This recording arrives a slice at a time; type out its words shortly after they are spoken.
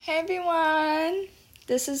Hey everyone,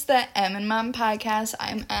 this is the Em and Mom podcast.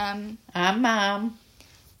 I'm Em. I'm Mom.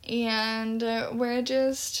 And we're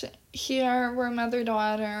just here. We're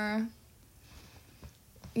mother-daughter.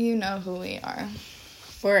 You know who we are.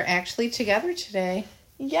 We're actually together today.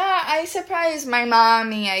 Yeah, I surprised my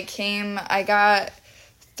mommy. I got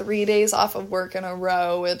 3 days off of work in a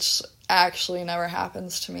row, which actually never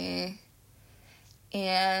happens to me.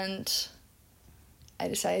 And I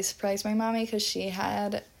decided to surprise my mommy because she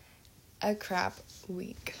had a crap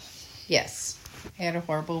week. Yes. I had a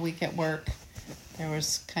horrible week at work. There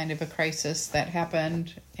was kind of a crisis that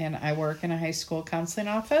happened, and I work in a high school counseling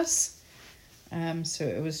office. So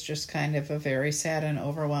it was just kind of a very sad and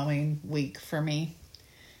overwhelming week for me.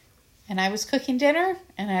 And I was cooking dinner,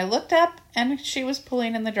 and I looked up, and she was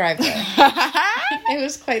pulling in the driveway. It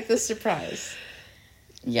was quite the surprise.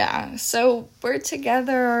 Yeah, so we're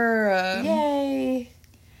together. Yay!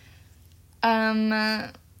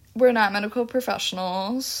 We're not medical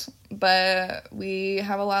professionals, but we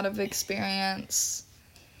have a lot of experience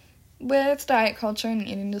with diet culture and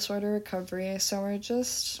eating disorder recovery, so we're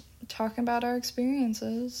just talking about our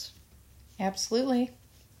experiences. Absolutely.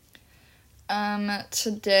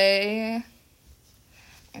 Today,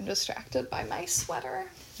 I'm distracted by my sweater.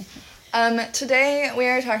 Today we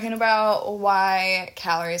are talking about why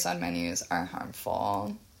calories on menus are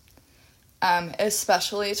harmful,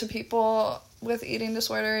 especially to people with eating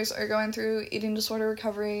disorders or going through eating disorder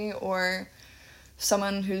recovery, or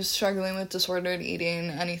someone who's struggling with disordered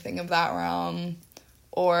eating, anything of that realm,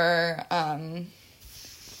 or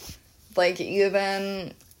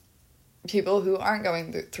even people who aren't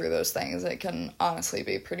going through those things. It can honestly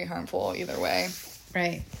be pretty harmful either way.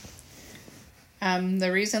 Right.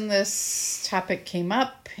 The reason this topic came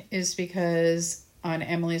up is because on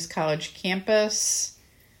Emily's college campus,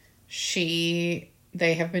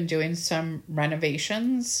 they have been doing some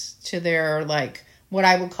renovations to their, what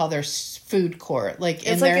I would call their food court.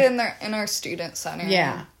 It's in our student center.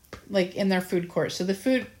 Yeah, in their food court. So the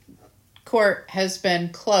food court has been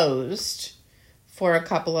closed for a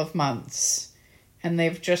couple of months, and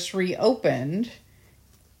they've just reopened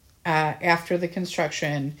after the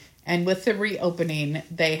construction. And with the reopening,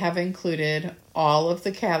 they have included all of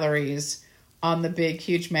the calories on the big,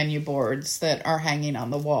 huge menu boards that are hanging on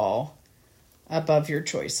the wall above your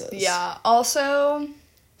choices. Yeah. Also,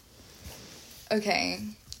 okay,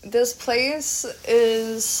 this place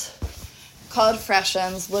is called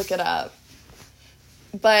Freshen. Look it up.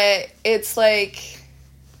 But it's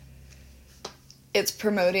it's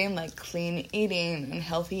promoting clean eating and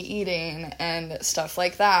healthy eating and stuff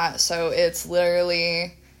like that. So it's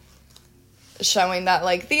literally showing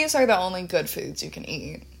that these are the only good foods you can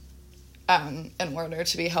eat in order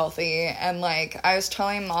to be healthy. And I was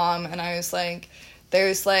telling Mom, and I was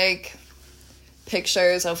there's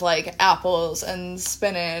pictures of apples and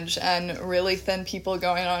spinach and really thin people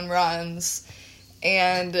going on runs,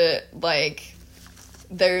 and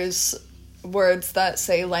there's words that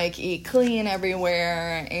say eat clean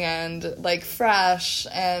everywhere and fresh.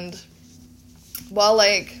 And while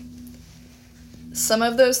some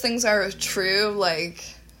of those things are true,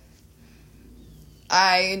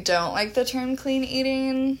 I don't like the term clean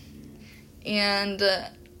eating, and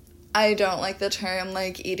I don't like the term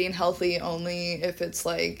eating healthy only if it's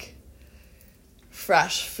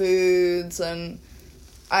fresh foods, and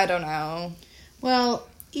I don't know. Well,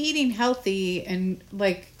 eating healthy and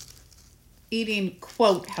eating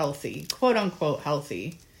quote unquote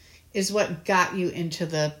healthy is what got you into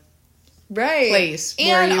the place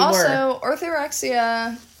where you were. And also,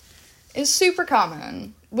 orthorexia is super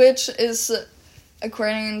common, which is,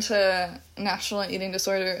 according to National Eating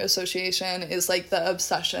Disorder Association, is the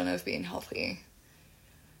obsession of being healthy.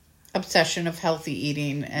 Obsession of healthy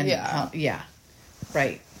eating and yeah.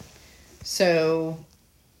 Right. So,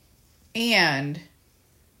 and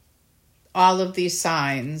all of these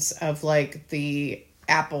signs of the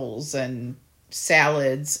apples and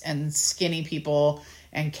salads and skinny people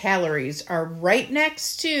and calories are right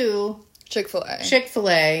next to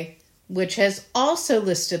Chick-fil-A, which has also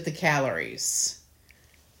listed the calories.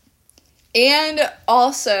 And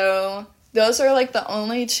also, those are the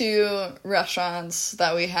only 2 restaurants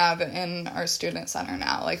that we have in our student center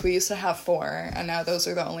now. We used to have 4, and now those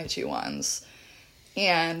are the only 2 ones.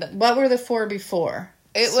 And what were the 4 before?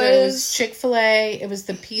 It was Chick-fil-A, it was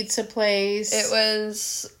the pizza place. It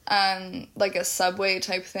was a Subway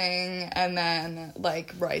type thing, and then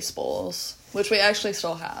rice bowls, which we actually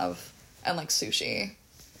still have, and sushi.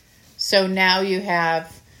 So now you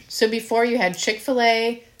have, before you had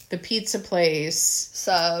Chick-fil-A, the pizza place,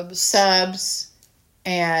 Subs,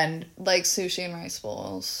 And like sushi and rice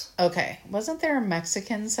bowls. Okay. Wasn't there a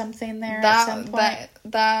Mexican something there at some point?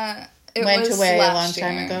 That it went was away a long last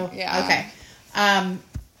time year. ago? Yeah. Okay.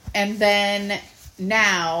 And then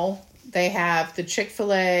now they have the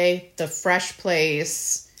Chick-fil-A, the Fresh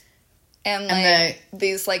Place. And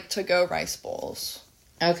these like to-go rice bowls.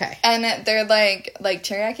 Okay. And they're like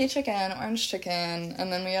teriyaki chicken, orange chicken,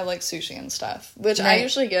 and then we have like sushi and stuff. Which I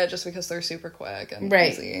usually get just because they're super quick and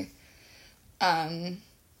easy. And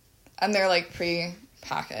they're like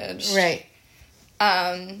pre-packaged. Right.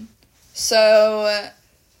 So,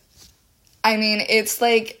 I mean, it's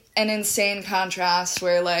like an insane contrast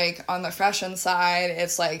where like on the Freshen side,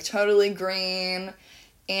 it's like totally green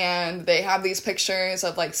and they have these pictures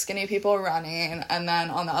of like skinny people running. And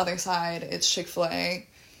then on the other side, it's Chick-fil-A,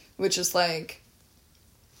 which is like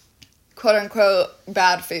quote unquote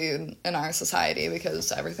bad food in our society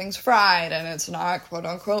because everything's fried and it's not quote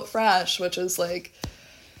unquote fresh, which is like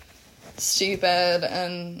stupid.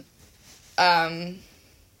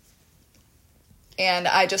 And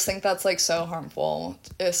I just think that's like so harmful,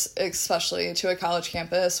 especially to a college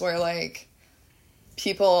campus where like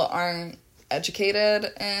people aren't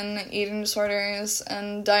educated in eating disorders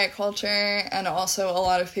and diet culture, and also a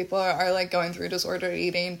lot of people are like going through disordered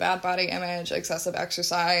eating, bad body image, excessive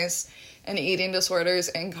exercise, and eating disorders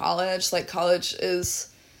in college. Like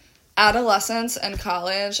adolescence and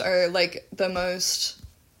college are like the most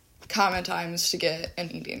common times to get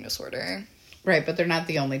an eating disorder. Right, but they're not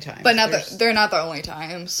the only times. But they're not the only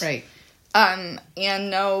times. Right. And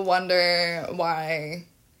no wonder why,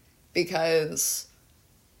 because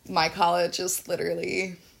my college is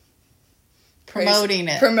literally promoting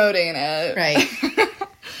it. Right.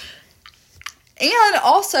 And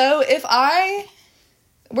also, if I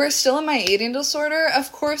were still in my eating disorder,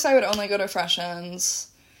 of course I would only go to Freshen's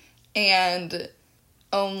and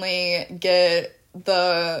only get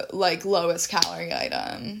the like lowest calorie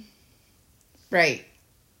item. Right.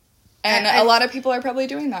 And a lot of people are probably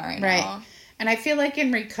doing that right now. And I feel like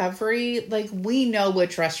in recovery, like, we know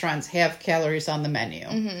which restaurants have calories on the menu.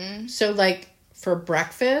 Mm-hmm. So, like, for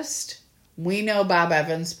breakfast, we know Bob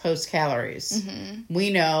Evans posts calories. Mm-hmm.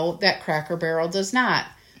 We know that Cracker Barrel does not.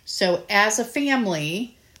 So, as a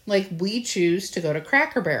family, like, we choose to go to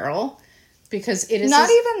Cracker Barrel because it is...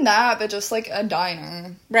 Not even that, but just, like, a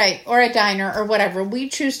diner. Right, or a diner or whatever. We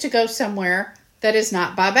choose to go somewhere that is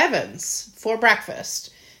not Bob Evans for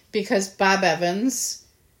breakfast because Bob Evans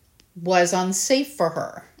was unsafe for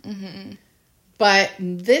her. Mm-hmm. But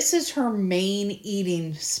this is her main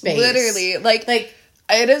eating space. Literally. Like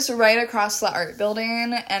it is right across the art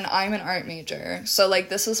building, and I'm an art major. So, like,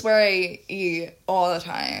 this is where I eat all the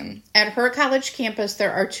time. At her college campus,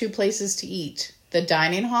 there are two places to eat. The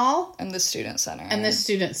dining hall. And the student center. And the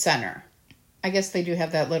student center. I guess they do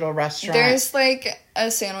have that little restaurant. There's, like,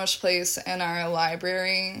 a sandwich place in our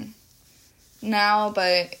library now,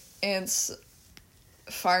 but it's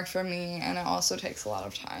far from me, and it also takes a lot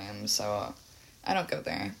of time, so I don't go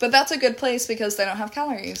there. But that's a good place because they don't have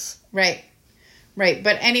calories. Right.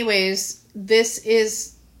 But anyways, this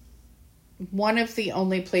is one of the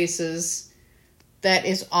only places that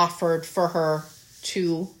is offered for her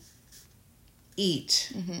to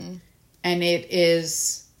eat. Mm-hmm. And it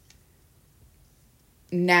is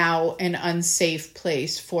now an unsafe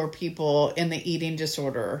place for people in the eating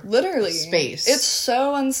disorder space. It's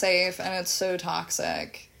so unsafe and it's so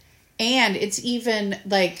toxic. And it's even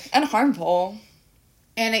like... And harmful.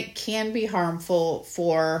 And it can be harmful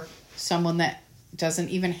for someone that doesn't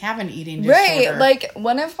even have an eating disorder. Right. Like,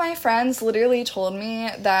 one of my friends literally told me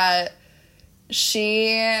that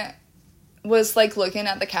she was, like, looking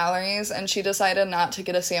at the calories, and she decided not to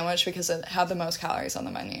get a sandwich because it had the most calories on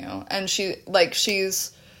the menu. And she's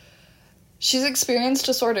experienced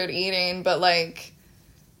disordered eating, but, like,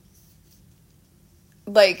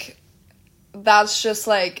 that's just,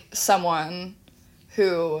 like, someone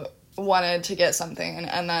who wanted to get something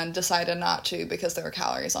and then decided not to because there were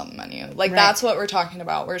calories on the menu. Like, That's what we're talking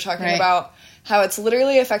about. We're talking about how it's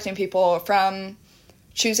literally affecting people from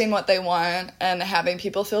choosing what they want and having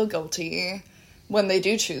people feel guilty when they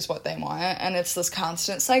do choose what they want, and it's this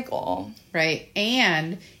constant cycle. Right.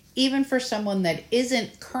 And even for someone that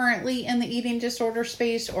isn't currently in the eating disorder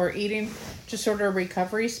space or eating disorder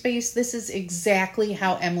recovery space, this is exactly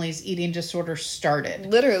how Emily's eating disorder started.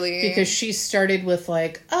 Literally. Because she started with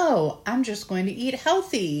like, oh, I'm just going to eat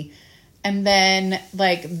healthy. And then,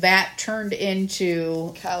 like, that turned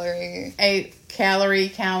into calorie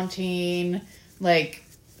counting, like,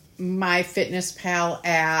 MyFitnessPal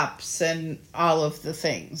apps and all of the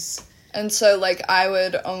things. And so, like, I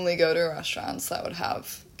would only go to restaurants that would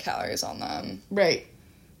have calories on them. Right.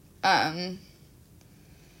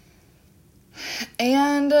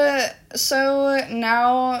 And so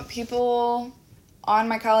now people on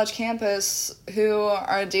my college campus who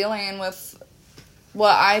are dealing with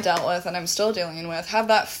what I dealt with and I'm still dealing with have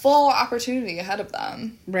that full opportunity ahead of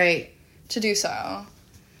them. Right. To do so.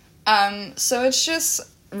 So it's just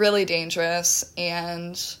really dangerous,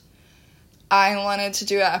 and I wanted to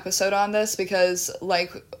do an episode on this because,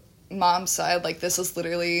 like Mom said, like, this is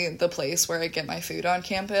literally the place where I get my food on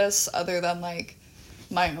campus, other than, like,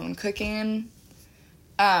 my own cooking,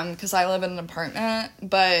 because I live in an apartment,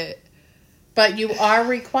 but you are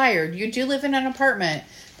required. You do live in an apartment,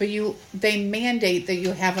 but they mandate that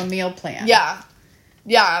you have a meal plan.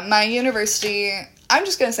 Yeah, my university, I'm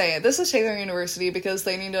just gonna say it, this is Taylor University, because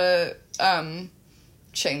they need to,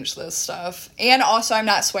 change this stuff. And also, I'm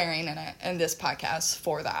not swearing in this podcast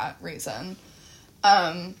for that reason.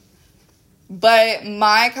 But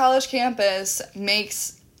my college campus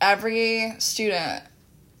makes every student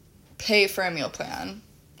pay for a meal plan,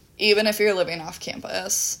 even if you're living off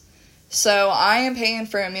campus. So I am paying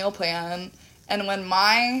for a meal plan, and when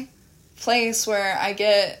my place where I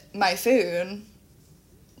get my food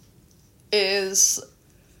is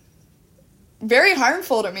very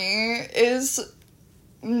harmful to me, is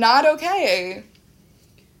not okay.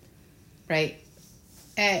 Right.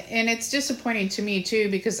 And it's disappointing to me,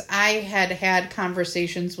 too, because I had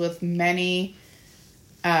conversations with many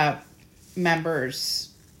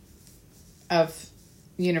members of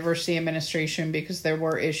university administration because there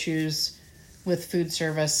were issues with food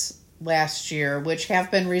service last year, which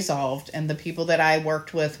have been resolved, and the people that I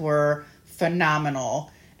worked with were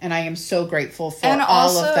phenomenal, and I am so grateful for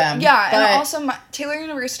all of them. Yeah, and also Taylor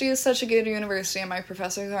University is such a good university, and my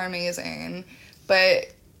professors are amazing, but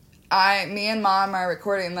me and Mom are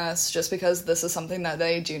recording this just because this is something that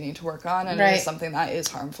they do need to work on, and it is something that is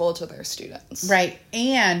harmful to their students. Right,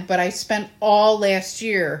 but I spent all last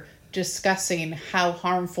year discussing how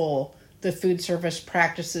harmful the food service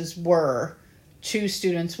practices were to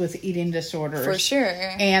students with eating disorders. For sure.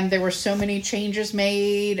 And there were so many changes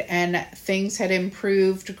made, and things had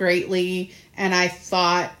improved greatly, and I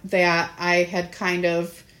thought that I had kind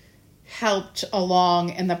of helped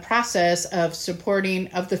along in the process of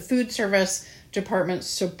the food service department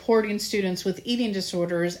supporting students with eating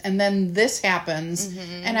disorders, and then this happens,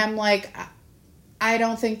 and I'm like, I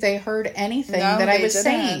don't think they heard anything that I was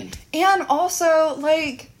saying. And also,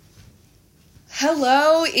 like,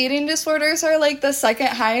 hello, eating disorders are, like, the second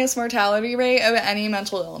highest mortality rate of any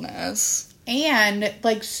mental illness. And,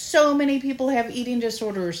 like, so many people have eating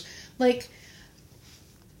disorders. Like,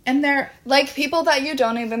 and they're... like, people that you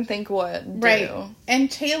don't even think would do. Right.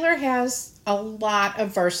 And Taylor has a lot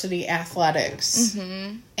of varsity athletics.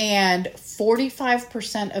 Mm-hmm. And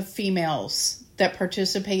 45% of females that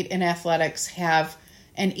participate in athletics have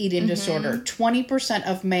an eating disorder. 20%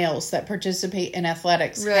 of males that participate in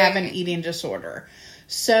athletics have an eating disorder.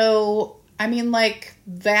 So, I mean, like,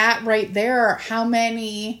 that right there, how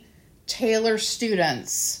many Taylor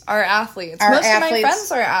students are athletes? Most of my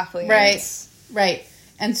friends are athletes. Right.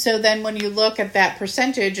 And so then when you look at that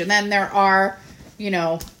percentage, and then there are,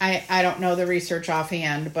 I don't know the research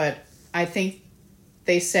offhand, but I think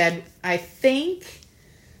they said, I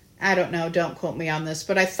don't know, don't quote me on this,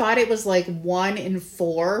 but I thought it was like 1 in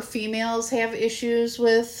 4 females have issues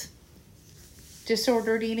with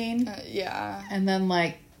disordered eating. Yeah. And then,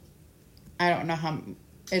 like, I don't know how,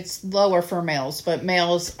 it's lower for males, but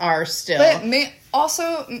males are still. But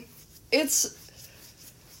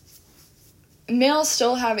males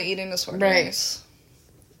still have eating disorders.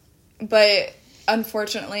 Right. But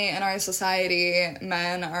unfortunately, in our society,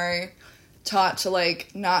 men are taught to,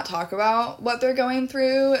 like, not talk about what they're going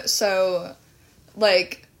through. So,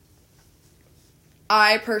 like,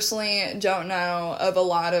 I personally don't know of a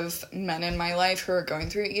lot of men in my life who are going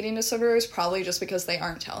through eating disorders, probably just because they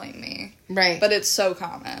aren't telling me. Right. But it's so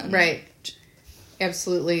common. Right.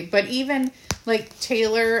 Absolutely. But even, like,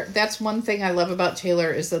 Taylor, that's one thing I love about Taylor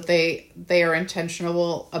is that they are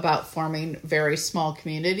intentional about forming very small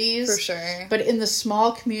communities. For sure. But in the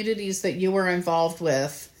small communities that you were involved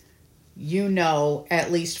with,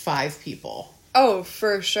 at least 5 people. Oh,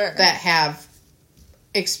 for sure. That have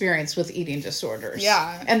experience with eating disorders.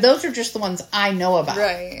 Yeah. And those are just the ones I know about.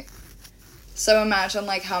 Right. So imagine,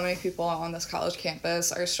 like, how many people on this college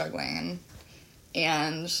campus are struggling.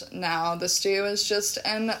 And now the stew is just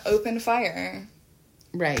an open fire.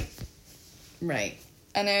 Right.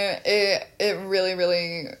 And it really,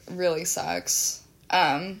 really, really sucks.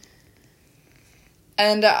 And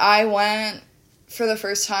I went for the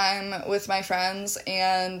first time with my friends,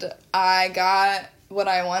 and I got what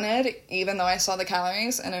I wanted, even though I saw the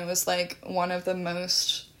calories, and it was, like, one of the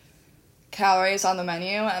most calories on the menu,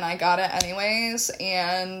 and I got it anyways,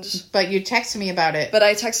 But you texted me about it. But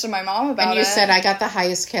I texted my mom about it. And you said, I got the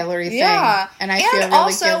highest calorie thing. Yeah. And I feel really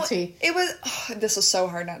also, guilty. It was, this is so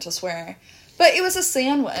hard not to swear, but it was a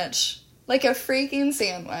sandwich. Like a freaking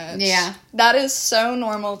sandwich. Yeah. That is so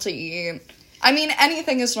normal to eat. I mean,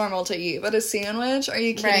 anything is normal to eat, but a sandwich? Are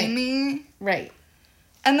you kidding me? Right.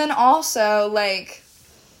 And then also, like,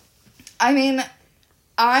 I mean,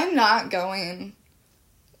 I'm not going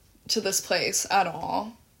to this place at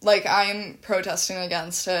all. Like, I'm protesting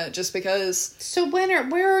against it just because... So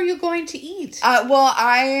where are you going to eat? Well,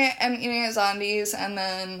 I am eating at Zondi's, and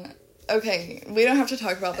then... Okay, we don't have to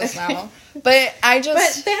talk about this now. But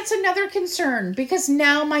But that's another concern, because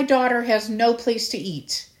now my daughter has no place to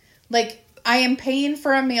eat. Like, I am paying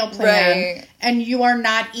for a meal plan, and you are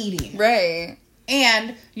not eating. Right.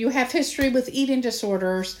 And you have history with eating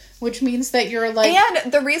disorders, which means that you're like...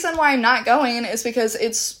 And the reason why I'm not going is because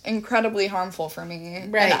it's incredibly harmful for me.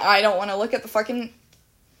 Right. And I don't want to look at the freaking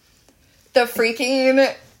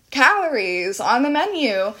calories on the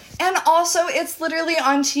menu. And also, it's literally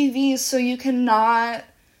on TV, so you cannot...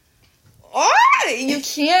 You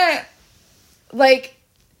can't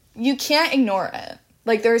ignore it.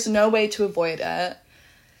 Like, there's no way to avoid it.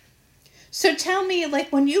 So tell me, like,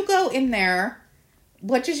 when you go in there...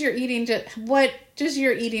 What does your eating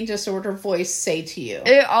disorder voice say to you?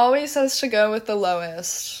 It always says to go with the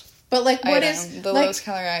lowest. But like, what item, is the like, lowest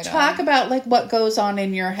calorie item? Talk about like what goes on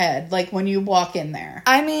in your head, like when you walk in there.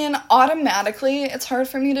 I mean, automatically, it's hard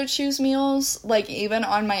for me to choose meals, like even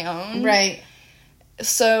on my own. Right.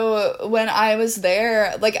 So when I was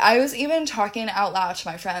there, like I was even talking out loud to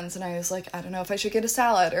my friends, and I was like, I don't know if I should get a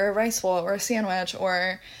salad or a rice bowl or a sandwich,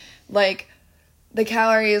 or like, the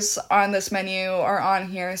calories on this menu are on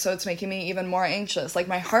here, so it's making me even more anxious. Like,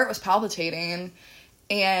 my heart was palpitating,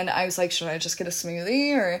 and I was like, should I just get a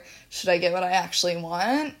smoothie, or should I get what I actually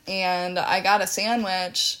want? And I got a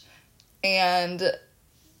sandwich, and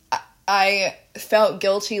I felt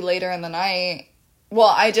guilty later in the night.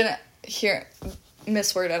 Well, I didn't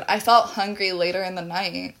misworded. I felt hungry later in the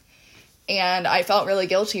night, and I felt really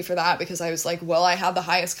guilty for that, because I was like, well, I had the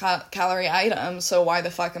highest calorie item, so why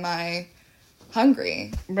the fuck am I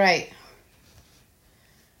hungry? Right.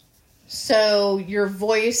 So your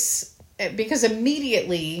voice, because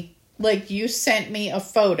immediately, like, you sent me a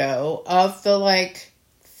photo of the, like,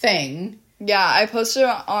 thing. Yeah, I posted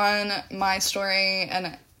it on my story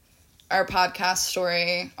and our podcast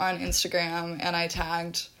story on Instagram, and I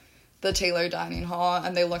tagged the Taylor Dining Hall,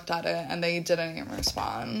 and they looked at it, and they didn't even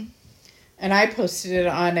respond. And I posted it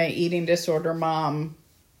on a Eating Disorder Mom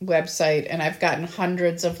website, and I've gotten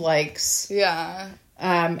hundreds of likes. Yeah.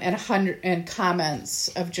 And comments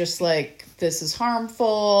of just like, this is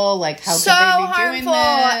harmful, like, how so could they be harmful doing this?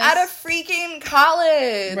 at a freaking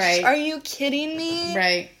college. Right. Are you kidding me?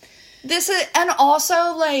 Right. This is, and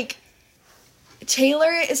also, like,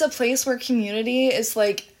 Taylor is a place where community is,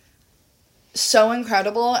 like, so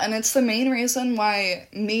incredible, and it's the main reason why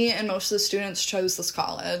me and most of the students chose this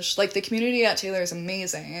college. Like, the community at Taylor is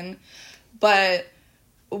amazing, but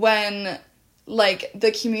when, like,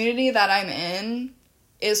 the community that I'm in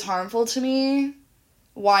is harmful to me,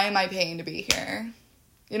 why am I paying to be here?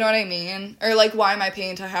 You know what I mean? Or, like, why am I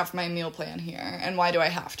paying to have my meal plan here, and why do I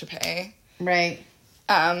have to pay? Right.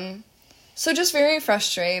 So just very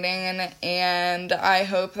frustrating, and I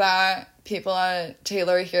hope that people at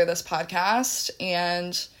Taylor hear this podcast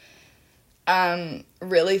and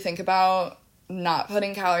really think about not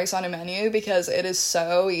putting calories on a menu, because it is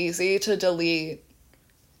so easy to delete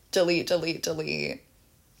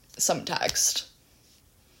some text.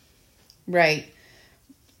 Right.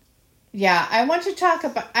 Yeah, I want to talk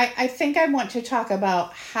about, I think I want to talk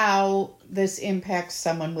about how this impacts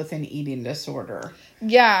someone with an eating disorder.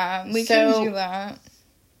 Yeah, we can do that.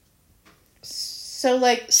 So,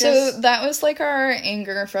 like, so that was, like, our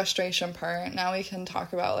anger, frustration part. Now we can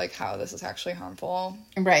talk about, like, how this is actually harmful.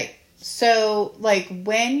 Right. So, like,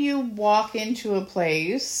 when you walk into a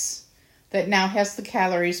place that now has the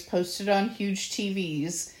calories posted on huge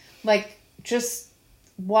TVs, like, just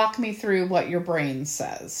walk me through what your brain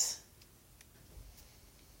says.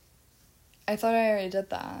 I thought I already did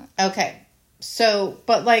that. Okay. So,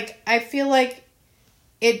 but, like, I feel like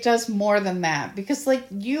it does more than that, because, like,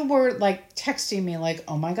 you were, like, texting me, like,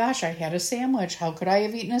 oh my gosh, I had a sandwich. How could I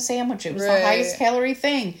have eaten a sandwich? It was the highest calorie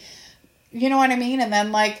thing. You know what I mean? And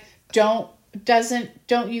then, like, don't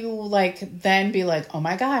you, like, then be like, oh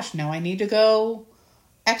my gosh, now I need to go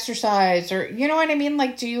exercise, or, you know what I mean?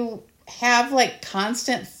 Like, do you have, like,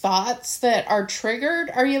 constant thoughts that are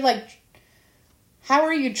triggered? Are you, like, how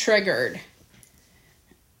are you triggered?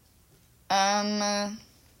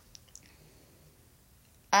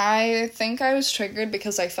 I think I was triggered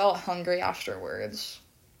because I felt hungry afterwards.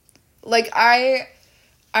 Like, I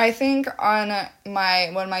think on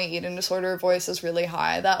when my eating disorder voice is really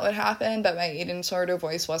high, that would happen, but my eating disorder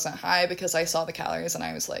voice wasn't high because I saw the calories and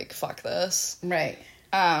I was like, fuck this. Right.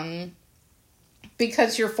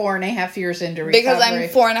 Because you're 4.5 years into recovery. Because I'm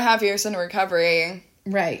 4.5 years into recovery.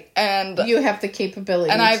 Right. And you have the capability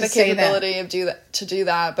and I have the capability to do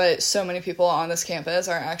that, but so many people on this campus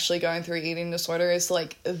are actually going through eating disorders,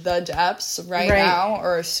 like the depths right now,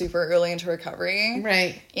 or super early into recovery.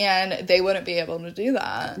 Right. And they wouldn't be able to do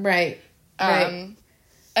that. Right. And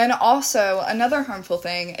also, another harmful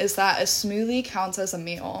thing is that a smoothie counts as a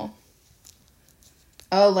meal.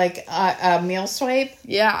 Oh, like a meal swipe?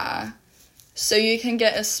 Yeah. So you can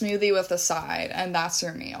get a smoothie with a side, and that's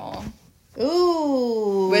your meal.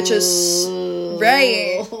 Ooh. Which is,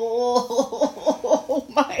 right. Oh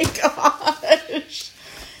my gosh.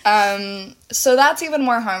 So that's even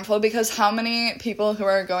more harmful because how many people who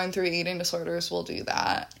are going through eating disorders will do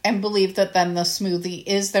that? And believe that then the smoothie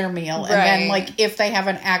is their meal. Right. And then, like, if they have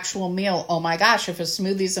an actual meal, oh my gosh, if a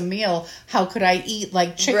smoothie's a meal, how could I eat,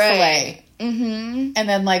 like, Chick-fil-A? Right. Mm-hmm. And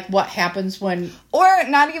then, like, what happens when... Or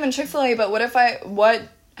not even Chick-fil-A, but what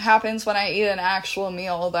happens when I eat an actual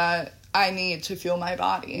meal that I need to fuel my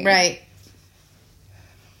body? Right.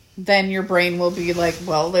 Then your brain will be like,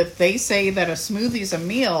 well, if they say that a smoothie's a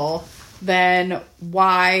meal, then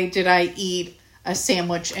why did I eat a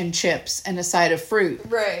sandwich and chips and a side of fruit?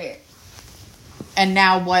 Right. And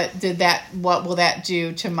now what will that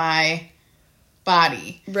do to my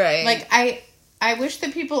body? Right. Like, I wish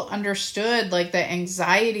that people understood, like, the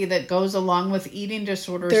anxiety that goes along with eating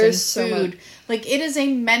disorders and food. Like, it is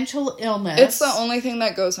a mental illness. It's the only thing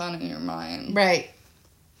that goes on in your mind. Right.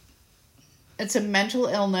 It's a mental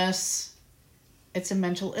illness. It's a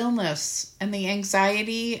mental illness. And the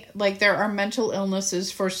anxiety, like, there are mental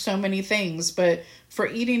illnesses for so many things, but for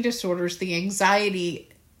eating disorders, the anxiety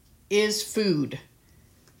is food.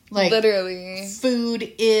 Like, literally.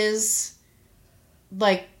 Food is,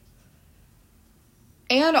 like...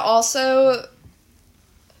 And also,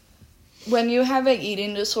 when you have an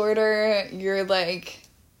eating disorder, you're, like,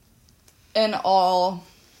 in all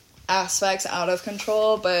aspects out of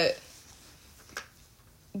control, but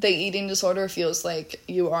the eating disorder feels like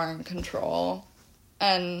you are in control.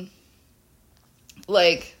 And,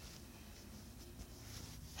 like,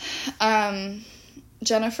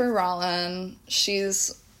 Jennifer Rollin,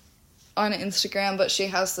 she's on Instagram, but she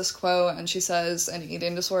has this quote, and she says, an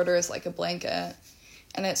eating disorder is like a blanket.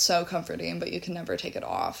 And it's so comforting, but you can never take it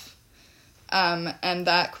off. And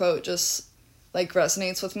that quote just, like,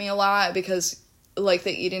 resonates with me a lot because, like,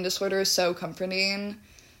 the eating disorder is so comforting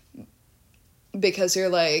because you're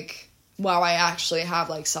like, wow, I actually have,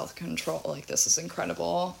 like, self-control. Like, this is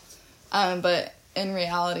incredible. But in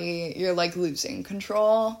reality, you're, like, losing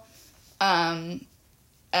control. And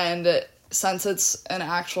since it's an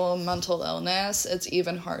actual mental illness, it's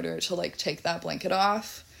even harder to, like, take that blanket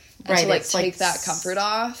off. And to, like, take that comfort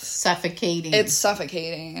off. Suffocating. It's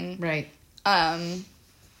suffocating. Right. And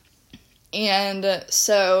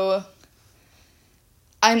so,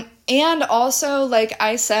 and also, like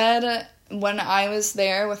I said, when I was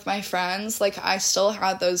there with my friends, like, I still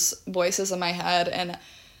had those voices in my head, and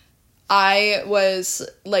I was,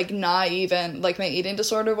 like, not even, like, my eating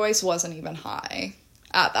disorder voice wasn't even high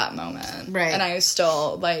at that moment. Right. And I was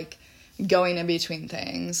still, like, going in between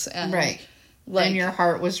things. And, right. Like, and your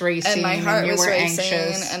heart was racing. And my heart was racing.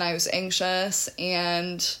 Anxious. And I was anxious.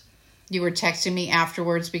 And you were texting me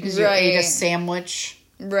afterwards because you ate a sandwich.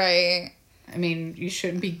 Right. I mean, you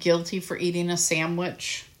shouldn't be guilty for eating a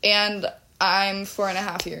sandwich. And I'm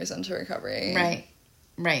 4.5 years into recovery. Right.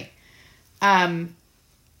 Right.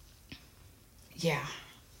 Yeah.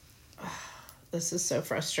 This is so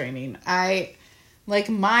frustrating. Like,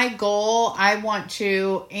 my goal, I want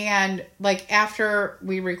to, and, like, after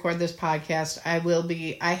we record this podcast,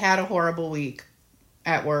 I had a horrible week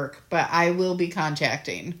at work, but I will be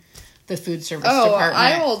contacting the food service department. Oh,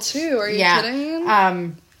 I will too. Are you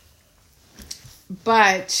kidding?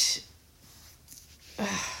 But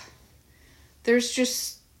there's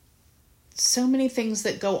just so many things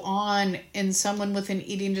that go on in someone with an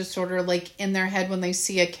eating disorder, like, in their head when they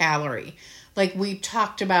see a calorie. Like, we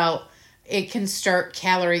talked about, it can start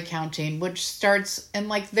calorie counting, which starts, and,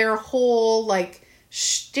 like, their whole, like,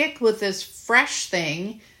 shtick with this fresh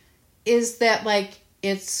thing is that, like,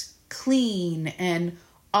 it's clean and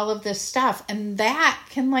all of this stuff. And that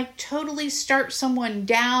can, like, totally start someone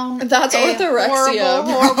down. That's orthorexia,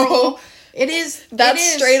 horrible. It is. That's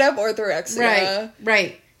straight up orthorexia.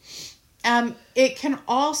 Right. It can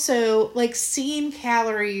also, like, seeing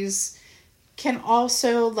calories can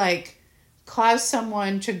also, like, cause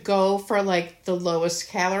someone to go for, like, the lowest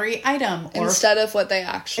calorie item. Or instead of what they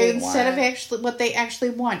actually want. Instead of what they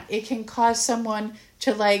actually want. It can cause someone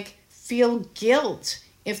to, like, feel guilt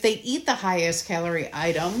if they eat the highest calorie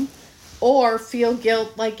item. Or feel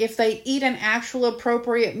guilt, like, if they eat an actual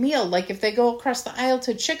appropriate meal. Like, if they go across the aisle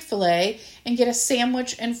to Chick-fil-A and get a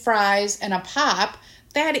sandwich and fries and a pop,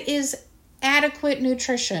 that is adequate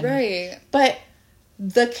nutrition. Right. But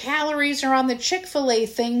the calories are on the Chick-fil-A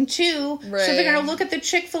thing, too. Right. So they're going to look at the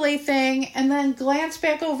Chick-fil-A thing and then glance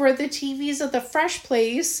back over at the TVs at the Fresh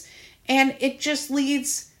place. And it just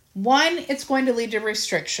leads... One, it's going to lead to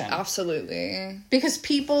restriction. Absolutely. Because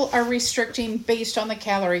people are restricting based on the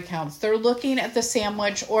calorie counts. They're looking at the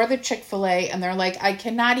sandwich or the Chick-fil-A and they're like, I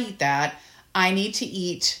cannot eat that. I need to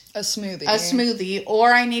eat a smoothie.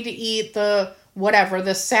 Or I need to eat the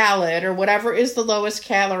salad or whatever is the lowest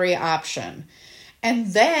calorie option. And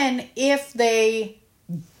then if they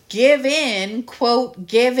give in, quote,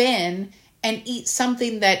 give in, and eat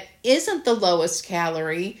something that isn't the lowest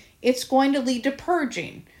calorie, it's going to lead to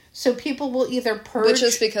purging. So people will either purge... Which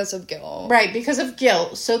is because of guilt. Right, because of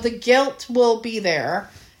guilt. So the guilt will be there.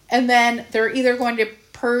 And then they're either going to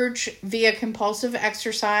purge via compulsive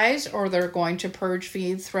exercise or they're going to purge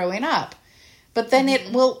via throwing up. But then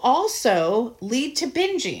it will also lead to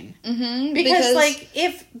binging. Mm-hmm, because, like,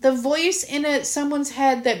 if the voice in someone's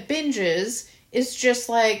head that binges is just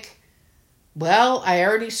like, well, I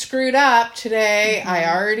already screwed up today. Mm-hmm.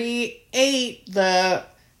 I already ate the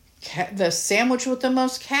sandwich with the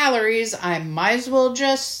most calories. I might as well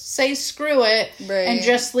just say screw it. Right. And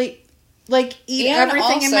just eat everything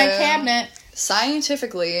also, in my cabinet.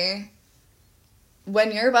 Scientifically,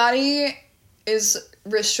 when your body is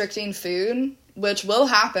restricting food, which will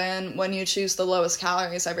happen when you choose the lowest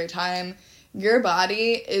calories every time, your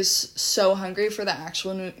body is so hungry for the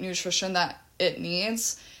actual nutrition that it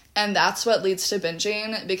needs. And that's what leads to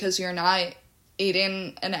binging, because you're not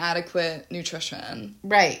eating an adequate nutrition.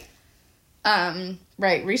 Right.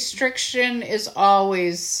 Right. Restriction is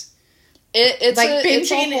always...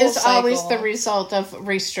 binging is always the result of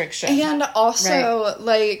restriction. And also,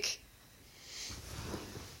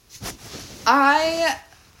 I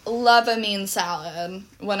love a mean salad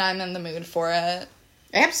when I'm in the mood for it.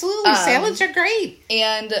 Absolutely. Salads are great.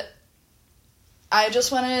 And I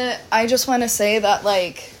just want to say that,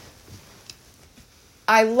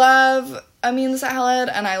 I love a mean salad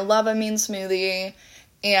and I love a mean smoothie,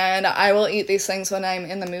 and I will eat these things when I'm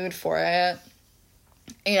in the mood for it.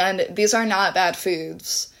 And these are not bad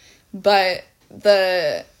foods, but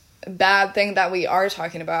the bad thing that we are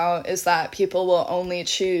talking about is that people will only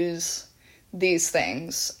choose these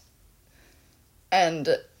things,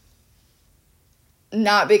 and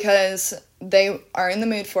not because they are in the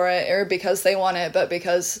mood for it or because they want it, but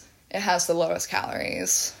because it has the lowest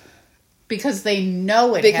calories. Because they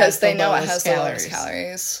know it has the lowest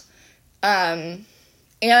calories.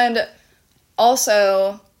 And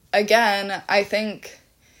also, again, I think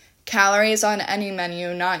calories on any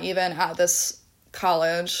menu, not even at this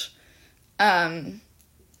college, can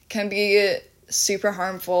be super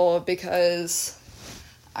harmful, because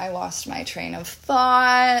I lost my train of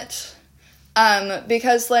thought.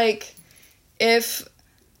 Because, if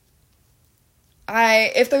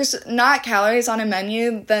there's not calories on a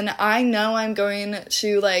menu, then I know I'm going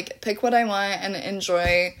to, pick what I want and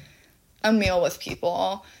enjoy a meal with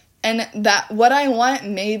people. And that what I want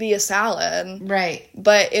may be a salad. Right.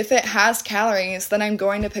 But if it has calories, then I'm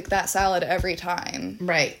going to pick that salad every time.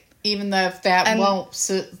 Right. Even though if that won't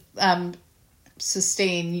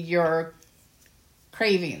sustain your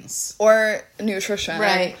cravings. Or nutrition.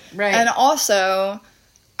 Right. And also,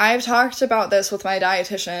 I've talked about this with my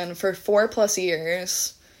dietitian for 4+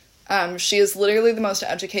 years. She is literally the most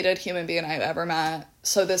educated human being I've ever met.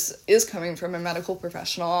 So this is coming from a medical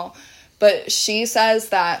professional. But she says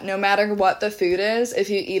that no matter what the food is,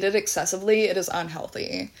 if you eat it excessively, it is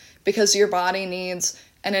unhealthy. Because your body needs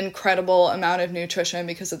an incredible amount of nutrition,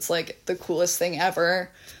 because it's, the coolest thing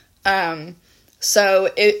ever. So,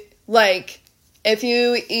 if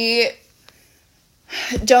you eat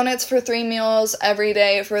donuts for 3 meals every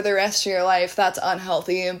day for the rest of your life, that's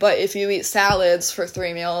unhealthy. But if you eat salads for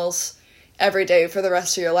 3 meals every day for the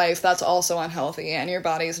rest of your life, that's also unhealthy, and your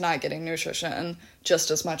body's not getting nutrition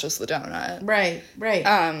just as much as the donut. Right.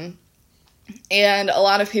 And a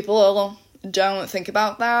lot of people don't think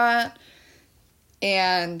about that,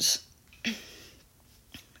 and,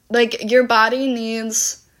 your body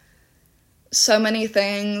needs so many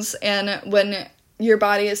things, and when your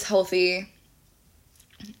body is healthy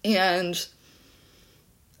and,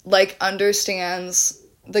 understands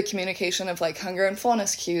the communication of, like, hunger and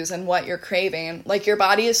fullness cues and what you're craving. Like, your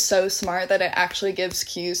body is so smart that it actually gives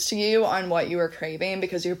cues to you on what you are craving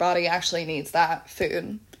because your body actually needs that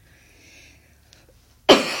food.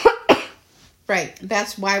 Right.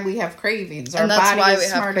 That's why we have cravings. Our body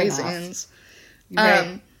is smart enough.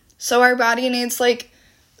 Right. So our body needs, like,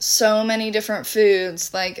 so many different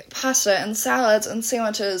foods, like pasta and salads and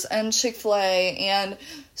sandwiches and Chick-fil-A and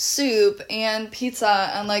soup and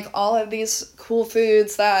pizza and, like, all of these cool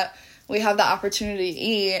foods that we have the opportunity to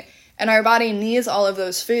eat. And our body needs all of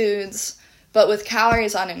those foods, but with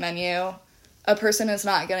calories on a menu, a person is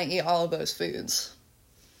not going to eat all of those foods.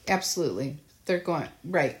 Absolutely. They're going,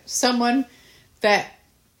 right. Someone that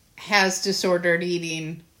has disordered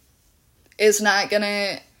eating is not going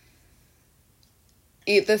to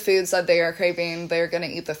eat the foods that they are craving. They're going to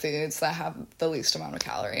eat the foods that have the least amount of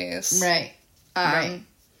calories. Right. Right.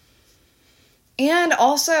 And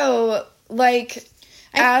also, like,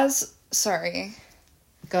 sorry.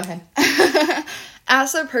 Go ahead.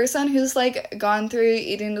 As a person who's, like, gone through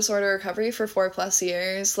eating disorder recovery for 4+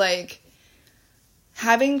 years, like,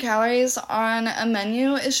 having calories on a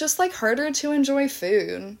menu is just, like, harder to enjoy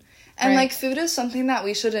food. And, like, food is something that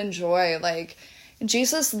we should enjoy. Like,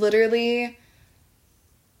 Jesus literally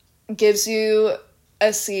gives you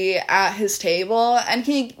a seat at his table, and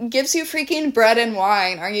he gives you freaking bread and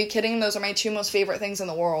wine. Are you kidding? Those are my 2 most favorite things in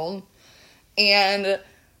the world.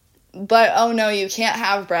 But, oh no, you can't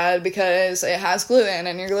have bread because it has gluten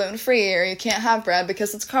and you're gluten-free, or you can't have bread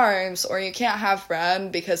because it's carbs, or you can't have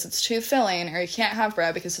bread because it's too filling, or you can't have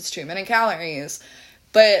bread because it's too many calories.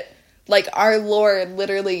 But, like, our Lord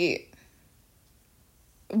literally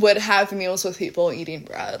would have meals with people eating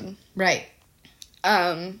bread. Right.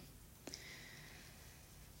 Go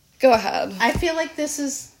ahead. I feel like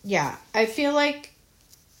I feel like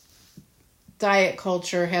diet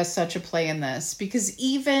culture has such a play in this, because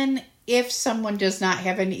even if someone does not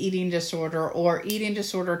have an eating disorder or eating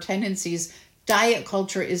disorder tendencies, diet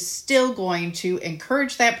culture is still going to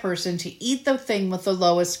encourage that person to eat the thing with the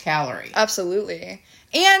lowest calorie. Absolutely.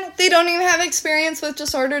 And they don't even have experience with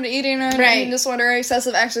disordered eating or eating disorder or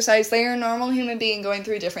excessive exercise. They are a normal human being going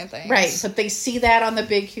through different things. Right, but they see that on the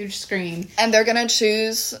big, huge screen. And they're going to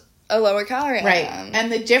choose a lower calorie item.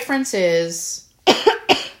 And the difference is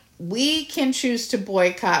we can choose to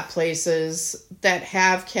boycott places that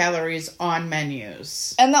have calories on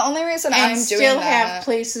menus. And the only reason I'm doing that... And still have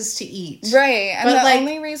places to eat. Right. And the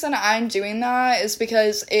only reason I'm doing that is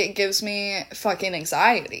because it gives me fucking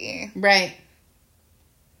anxiety. Right.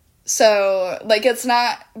 So, like, it's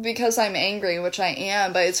not because I'm angry, which I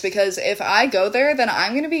am, but it's because if I go there, then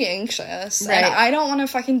I'm going to be anxious. Right. And I don't want to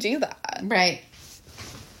fucking do that. Right.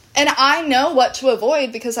 And I know what to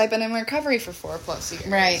avoid because I've been in recovery for 4+ years.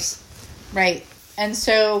 Right. Right. And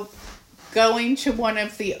so going to one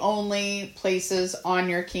of the only places on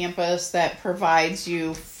your campus that provides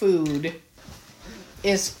you food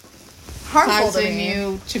is harmful causing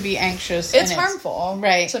you to be anxious. It's harmful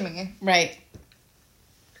to me. Right.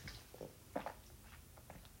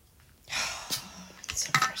 It's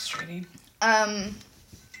so frustrating.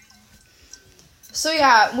 So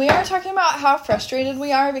yeah, we are talking about how frustrated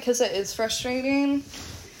we are because it is frustrating.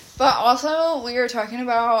 But also, we are talking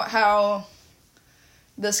about how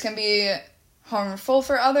this can be harmful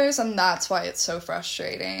for others, and that's why it's so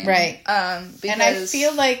frustrating. Right. Because... And I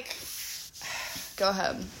feel like... Go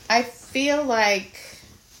ahead. I feel like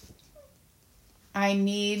I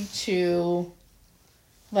need to,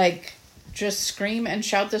 like, just scream and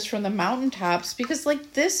shout this from the mountaintops, because,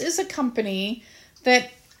 like, this is a company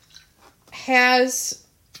that has,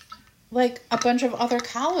 like, a bunch of other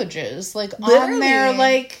colleges, like, literally, on there,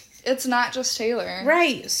 like... It's not just Taylor.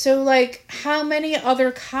 Right. So, like, how many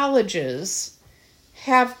other colleges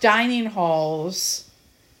have dining halls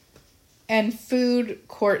and food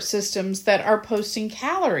court systems that are posting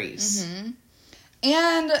calories? Mm-hmm.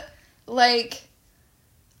 And, like,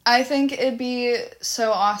 I think it'd be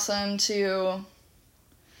so awesome to...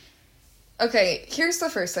 Okay, here's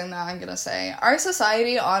the first thing that I'm gonna say. Our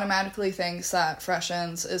society automatically thinks that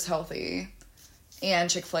Freshen's is healthy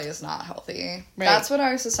and Chick-fil-A is not healthy. Right. That's what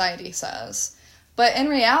our society says. But in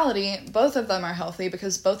reality, both of them are healthy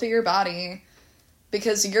because your body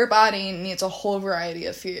needs a whole variety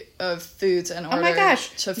of foods in order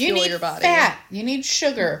to fuel your body. You need fat. You need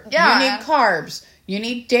sugar. Yeah. You need carbs. You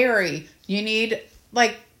need dairy. You need,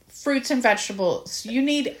 like, fruits and vegetables. You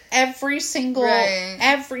need every single... Right.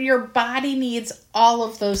 Your body needs all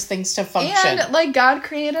of those things to function. And, like, God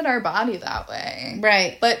created our body that way.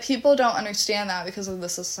 Right. But people don't understand that because of the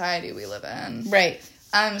society we live in. Right.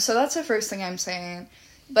 So that's the first thing I'm saying.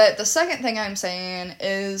 But the second thing I'm saying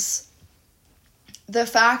is the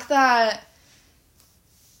fact that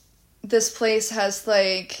this place has,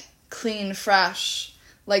 like, clean, fresh,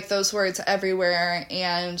 like, those words everywhere,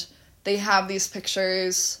 and they have these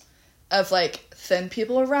pictures of, like, thin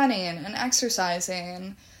people running and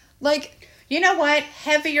exercising. Like, you know what?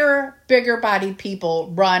 Heavier, bigger bodied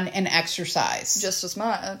people run and exercise. Just as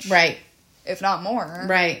much. Right. If not more.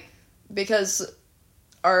 Right. Because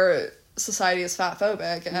our society is fat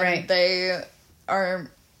phobic, and they are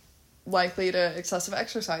likely to excessive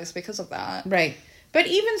exercise because of that. Right. But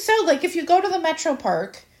even so, like, if you go to the Metro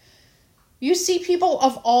Park, you see people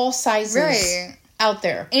of all sizes out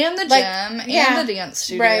there. And the gym, and the dance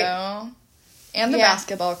studio, and the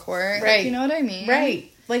basketball court. Right. Like, you know what I mean?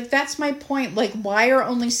 Right. Like, that's my point. Like, why are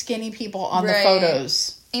only skinny people on the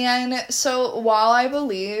photos? And so, while I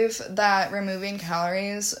believe that removing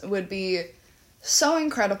calories would be so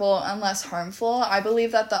incredible and less harmful, I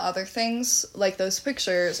believe that the other things, like those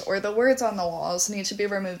pictures or the words on the walls, need to be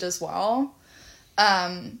removed as well.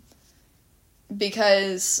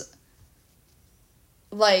 Because,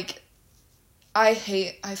 like, I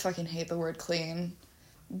fucking hate the word clean,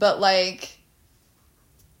 but, like,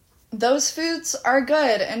 those foods are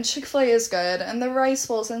good, and Chick-fil-A is good, and the rice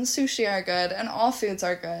bowls and sushi are good, and all foods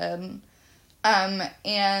are good.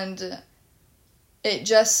 And it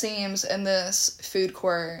just seems in this food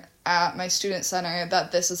court at my student center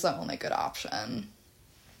that this is the only good option.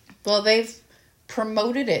 Well, they've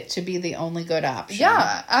promoted it to be the only good option.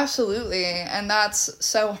 Yeah, absolutely. And that's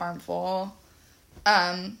so harmful.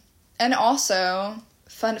 And also,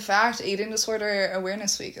 fun fact, Eating Disorder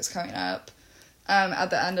Awareness Week is coming up at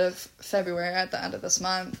the end of February, at the end of this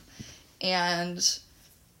month. And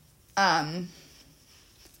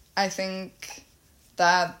I think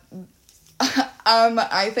that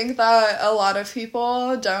I think that a lot of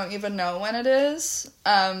people don't even know when it is.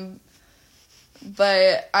 But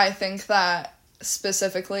I think that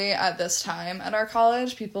specifically at this time at our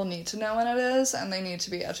college, people need to know when it is, and they need to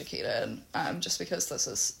be educated, just because this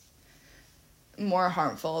is more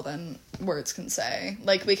harmful than words can say.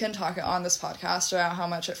 Like, we can talk on this podcast about how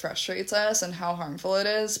much it frustrates us and how harmful it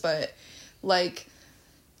is, but, like,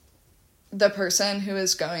 the person who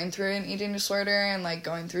is going through an eating disorder and, like,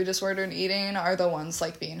 going through disordered eating are the ones,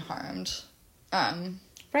 like, being harmed.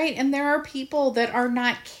 Right, and there are people that are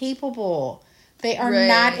not capable. They are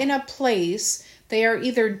not in a place. They are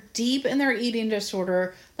either deep in their eating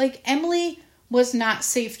disorder. Like, Emily was not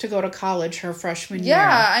safe to go to college her freshman year.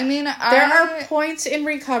 Yeah, I mean, there are points in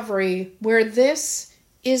recovery where this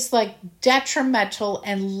is, like, detrimental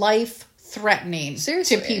and life-threatening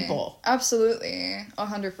to people. Absolutely.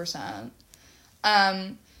 100%.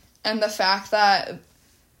 And the fact that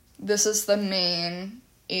this is the main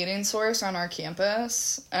eating source on our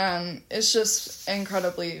campus is just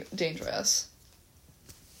incredibly dangerous.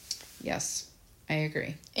 Yes, I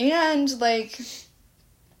agree. And, like,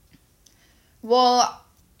 well,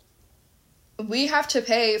 we have to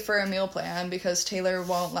pay for a meal plan because Taylor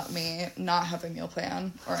won't let me not have a meal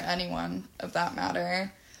plan, or anyone of that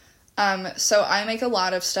matter. So I make a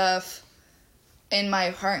lot of stuff in my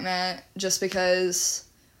apartment just because,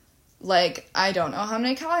 like, I don't know how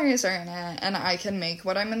many calories are in it, and I can make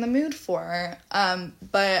what I'm in the mood for.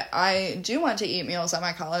 But I do want to eat meals at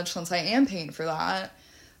my college since I am paying for that.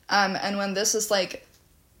 And when this is, like,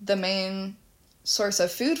 the main source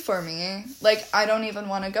of food for me, like, I don't even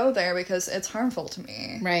want to go there because it's harmful to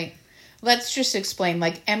me. Right. Let's just explain.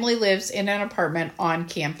 Like, Emily lives in an apartment on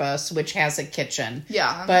campus, which has a kitchen.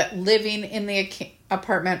 Yeah. But living in the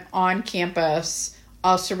apartment on campus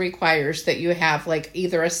also requires that you have, like,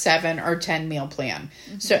 either a 7 or 10 meal plan.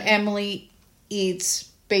 Mm-hmm. So Emily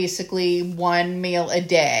eats basically one meal a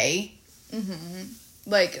day. Mm-hmm.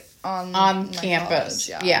 Like, on campus.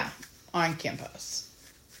 College, yeah, on campus.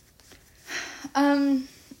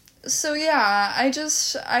 So yeah,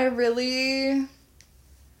 I really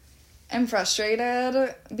am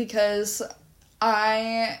frustrated because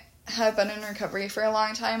I have been in recovery for a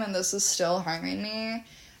long time and this is still harming me.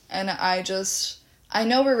 And I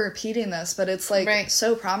know we're repeating this, but it's, like,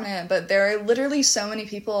 so prominent, but there are literally so many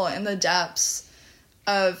people in the depths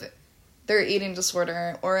of their eating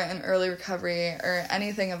disorder or in early recovery or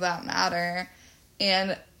anything of that matter.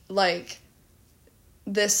 And, like,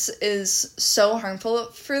 this is so harmful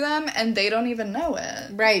for them and they don't even know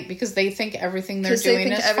it. Right, because they think everything they're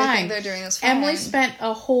doing is fine. Emily spent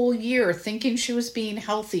a whole year thinking she was being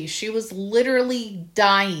healthy. She was literally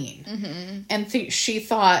dying. Mm-hmm. And she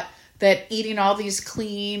thought that eating all these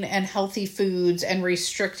clean and healthy foods and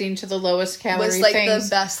restricting to the lowest calorie things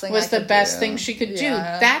was the best thing she could do.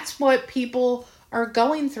 That's what people are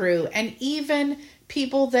going through. And even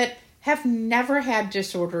people that have never had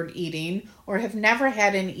disordered eating or have never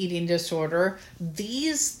had an eating disorder,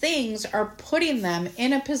 these things are putting them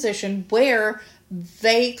in a position where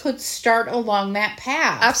they could start along that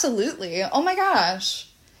path. Absolutely. Oh my gosh.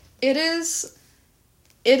 It is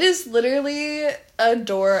literally a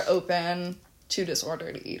door open to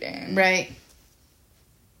disordered eating. Right.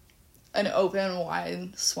 An open,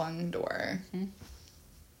 wide swung door.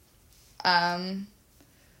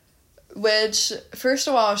 Which, first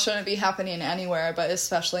of all, shouldn't be happening anywhere, but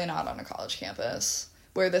especially not on a college campus,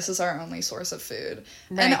 where this is our only source of food.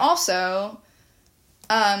 Right. And also,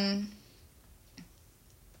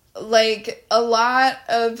 like, a lot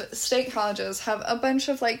of state colleges have a bunch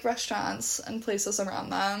of, like, restaurants and places around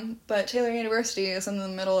them, but Taylor University is in the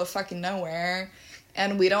middle of fucking nowhere,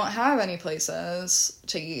 and we don't have any places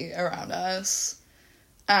to eat around us.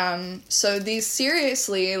 So these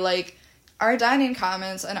seriously, like, our dining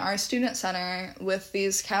commons and our student center with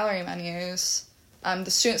these calorie menus, the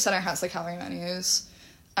student center has the calorie menus,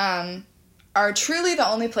 are truly the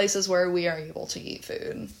only places where we are able to eat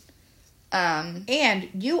food. And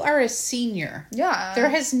you are a senior. Yeah. There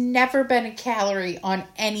has never been a calorie on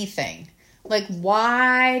anything. Like,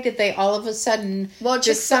 why did they all of a sudden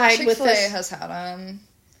decide with this? Chick-fil-A has had them.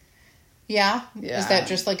 Yeah? Yeah. Is that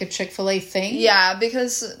just like a Chick-fil-A thing? Yeah,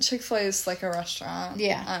 because Chick-fil-A is like a restaurant.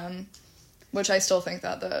 Yeah. Which I still think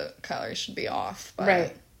that the calories should be off. But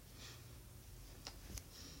right.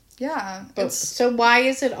 Yeah. So why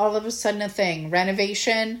is it all of a sudden a thing?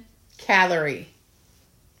 Renovation, calorie.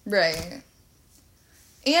 Right.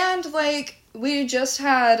 And, like, we just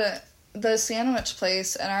had the sandwich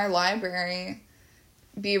place in our library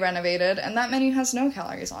be renovated, and that menu has no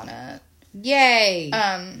calories on it. Yay!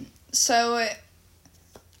 So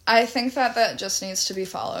I think that just needs to be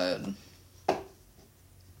followed.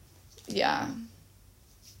 Yeah.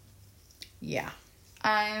 Yeah.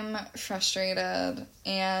 I'm frustrated,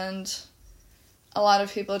 and a lot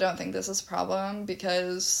of people don't think this is a problem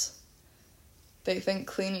because they think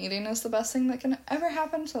clean eating is the best thing that can ever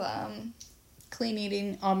happen to them. Clean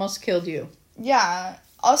eating almost killed you. Yeah.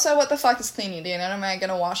 Also, what the fuck is clean eating? And am I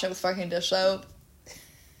gonna wash it with fucking dish soap?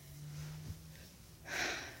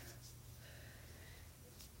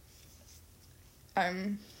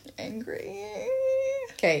 I'm angry.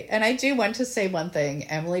 Okay, and I do want to say one thing.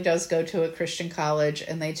 Emily does go to a Christian college,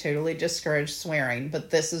 and they totally discourage swearing,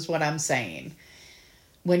 but this is what I'm saying.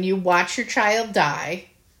 When you watch your child die,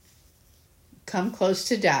 come close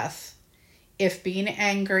to death, if being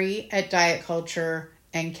angry at diet culture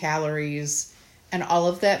and calories and all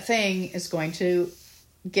of that thing is going to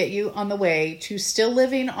get you on the way to still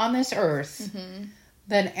living on this earth,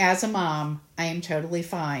 then as a mom, I am totally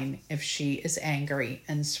fine if she is angry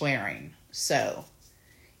and swearing. So,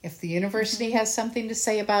 if the university has something to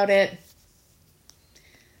say about it,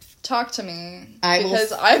 talk to me.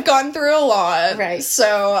 Because I've gone through a lot. Right.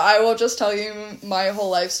 So I will just tell you my whole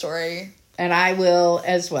life story. And I will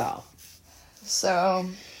as well. So.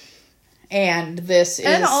 And this is...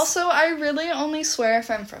 And also, I really only swear if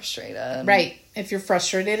I'm frustrated. Right. If you're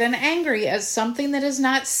frustrated and angry at something that is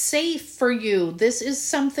not safe for you. This is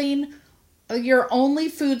something... Your only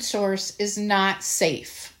food source is not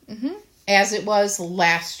safe. Mm-hmm. As it was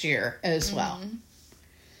last year as well.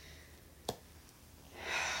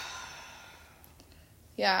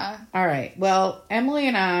 Yeah. All right. Well, Emily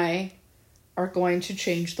and I are going to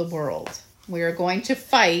change the world. We are going to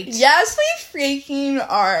fight. Yes, we freaking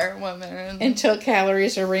are, women. Until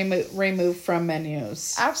calories are removed from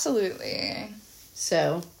menus. Absolutely.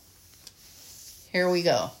 So, here we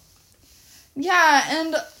go. Yeah,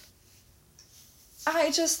 and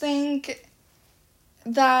I just think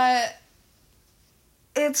that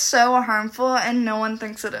it's so harmful and no one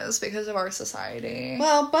thinks it is because of our society.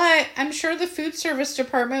 Well, but I'm sure the food service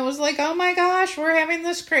department was like, oh my gosh, we're having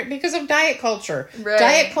this because of diet culture. Right.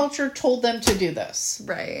 Diet culture told them to do this.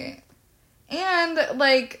 Right. And,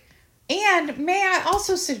 like... And may I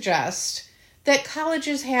also suggest that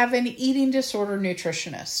colleges have an eating disorder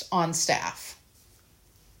nutritionist on staff.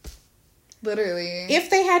 Literally. If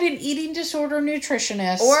they had an eating disorder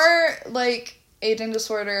nutritionist... Or, like, eating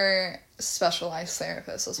disorder... specialized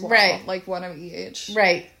therapists as well. Right. Like one of each.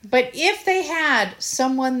 Right. But if they had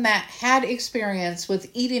someone that had experience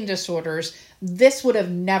with eating disorders, this would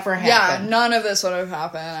have never happened. Yeah, none of this would have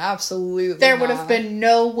happened. Absolutely There would have been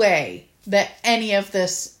no way that any of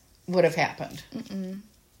this would have happened.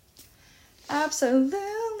 Absolutely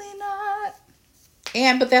not.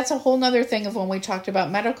 But that's a whole nother thing of when we talked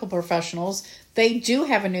about medical professionals. They do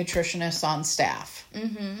have a nutritionist on staff.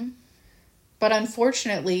 But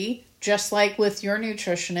unfortunately, just like with your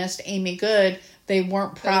nutritionist, Amy Good, they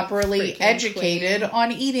weren't properly educated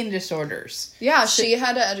on eating disorders. Yeah, she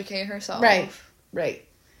had to educate herself. Right.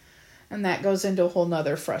 And that goes into a whole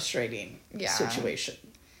nother frustrating situation.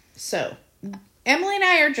 So, Emily and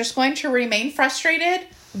I are just going to remain frustrated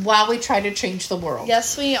while we try to change the world.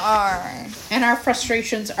 Yes, we are. And our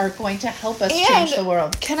frustrations are going to help us change the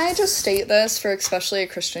world. Can I just state this for especially a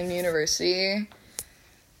Christian university?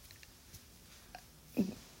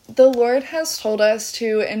 The Lord has told us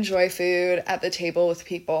to enjoy food at the table with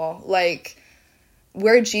people. Like,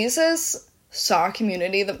 where Jesus saw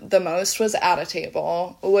community the most was at a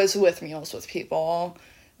table, was with meals with people,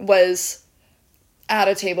 was at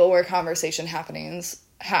a table where conversation happenings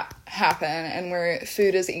happen and where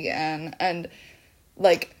food is eaten, and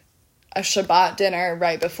like a Shabbat dinner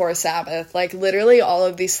right before Sabbath. Like, literally all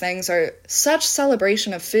of these things are such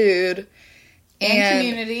celebration of food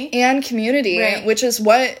and community, right, which is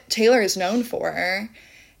what Taylor is known for.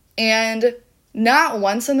 And not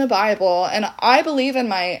once in the Bible, and I believe in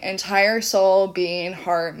my entire soul, being,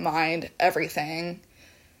 heart, mind, everything,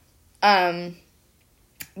 that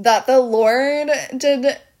the Lord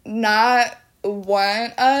did not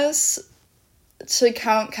want us to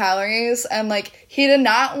count calories, and like, he did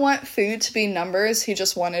not want food to be numbers. He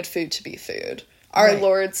just wanted food to be food. Our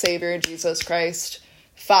Lord, Savior, Jesus Christ,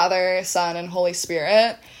 Father, Son, and Holy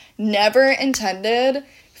Spirit never intended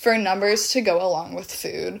for numbers to go along with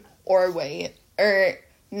food or weight or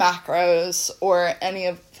macros or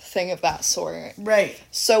anything of that sort. Right.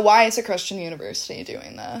 So why is a Christian university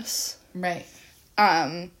doing this? Right.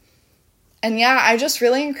 And yeah, I just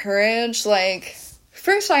really encourage, like,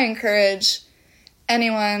 first I encourage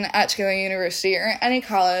anyone at Taylor University or any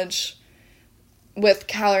college with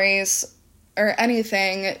calories or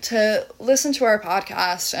anything to listen to our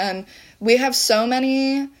podcast. And we have so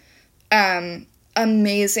many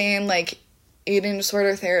amazing, like, eating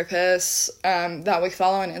disorder therapists that we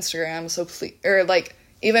follow on Instagram. So please, or like,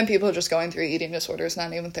 even people just going through eating disorders,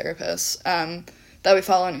 not even therapists, that we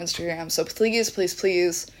follow on Instagram. So please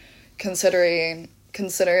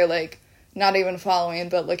consider like not even following,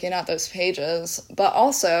 but looking at those pages. But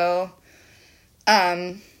also,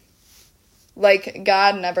 like,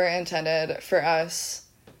 God never intended for us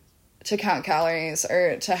to count calories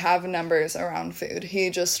or to have numbers around food.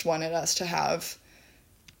 He just wanted us to have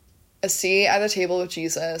a seat at the table with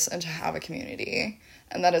Jesus and to have a community.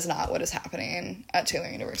 And that is not what is happening at Taylor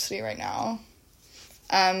University right now.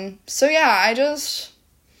 So yeah,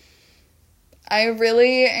 I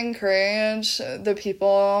really encourage the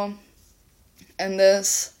people in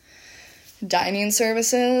this dining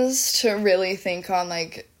services to really think on,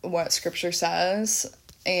 like, what scripture says,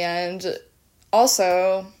 and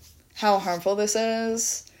also how harmful this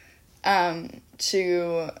is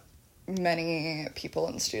to many people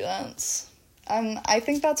and students. I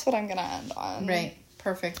think that's what I'm gonna end on. Right.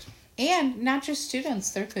 Perfect. And not just students.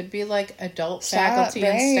 There could be, like, adult faculty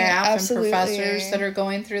and staff Absolutely. and professors that are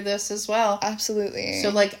going through this as well. Absolutely. So,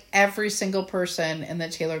 like, every single person in the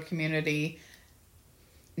Taylor community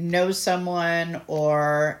knows someone,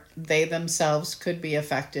 or they themselves could be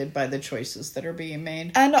affected by the choices that are being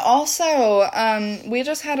made. And also, we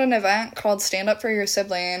just had an event called Stand Up for Your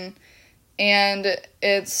Sibling, and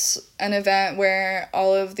it's an event where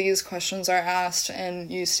all of these questions are asked and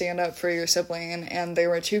you stand up for your sibling. And there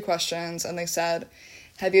were 2 questions, and they said,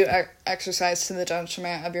 have you exercised to the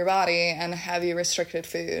detriment of your body, and have you restricted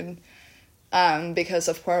food because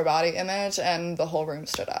of poor body image? And the whole room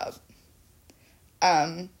stood up.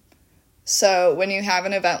 So when you have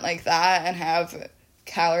an event like that and have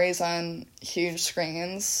calories on huge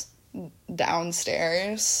screens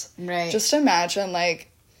downstairs, right, just imagine, like,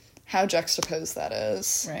 how juxtaposed that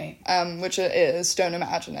is. Right. Which it is. Don't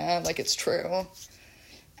imagine it. Like, it's true.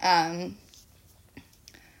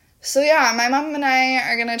 So yeah, my mom and I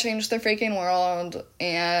are gonna change the freaking world,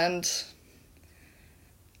 and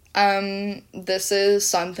this is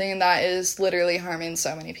something that is literally harming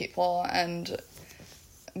so many people, and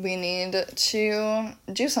we need to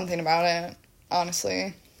do something about it,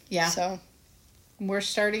 honestly. Yeah. So we're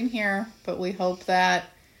starting here, but we hope that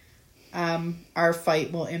our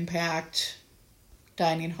fight will impact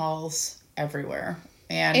dining halls everywhere.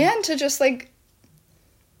 And to just, like,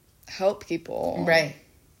 help people. Right.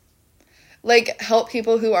 Like, help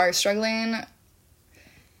people who are struggling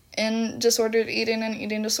in disordered eating and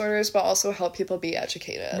eating disorders, but also help people be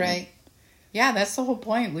educated. Right. Yeah, that's the whole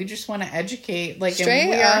point. We just want to educate. Like, Straight and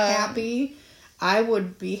we are happy. I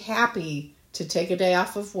would be happy to take a day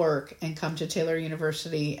off of work and come to Taylor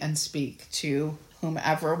University and speak to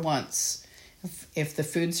whomever wants. If the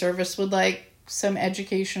food service would like some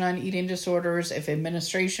education on eating disorders, if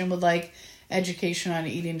administration would like education on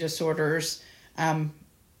eating disorders,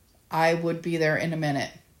 I would be there in a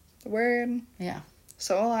minute. Word. Yeah.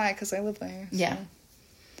 So will I, because I live there. So.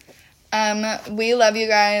 Yeah. We love you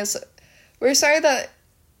guys. We're sorry that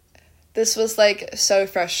this was, like, so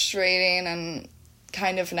frustrating and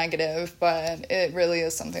kind of negative, but it really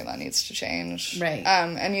is something that needs to change. Right.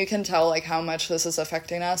 And you can tell, like, how much this is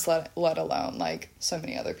affecting us, let alone, like, so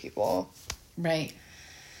many other people. Right.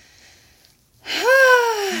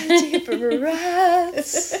 Deep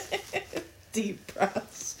breaths. Deep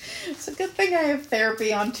breaths. It's a good thing I have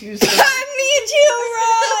therapy on Tuesday. I need you, Roy!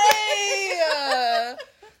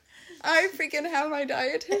 I freaking have my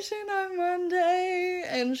dietitian on Monday,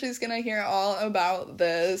 and she's gonna hear all about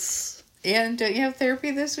this. And don't you have therapy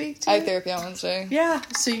this week, too? I have therapy on Wednesday. Yeah.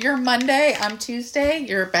 So you're Monday, I'm Tuesday,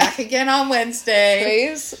 you're back again on Wednesday.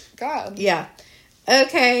 Praise God. Yeah.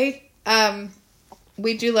 Okay.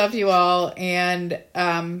 We do love you all, and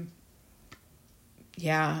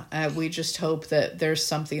we just hope that there's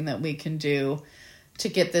something that we can do to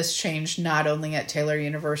get this changed, not only at Taylor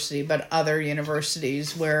University, but other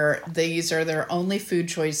universities where these are their only food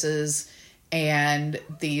choices and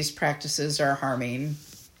these practices are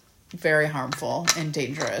very harmful and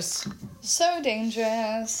dangerous. So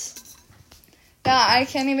dangerous. Yeah, I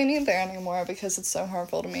can't even eat there anymore because it's so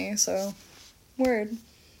harmful to me, so word.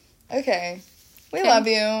 Okay. We love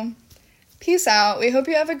you. Peace out. We hope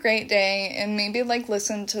you have a great day, and maybe, like,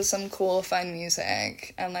 listen to some cool, fun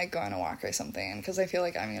music and, like, go on a walk or something, because I feel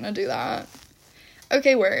like I'm gonna do that.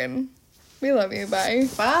 Okay, word. We love you. Bye.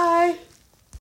 Bye.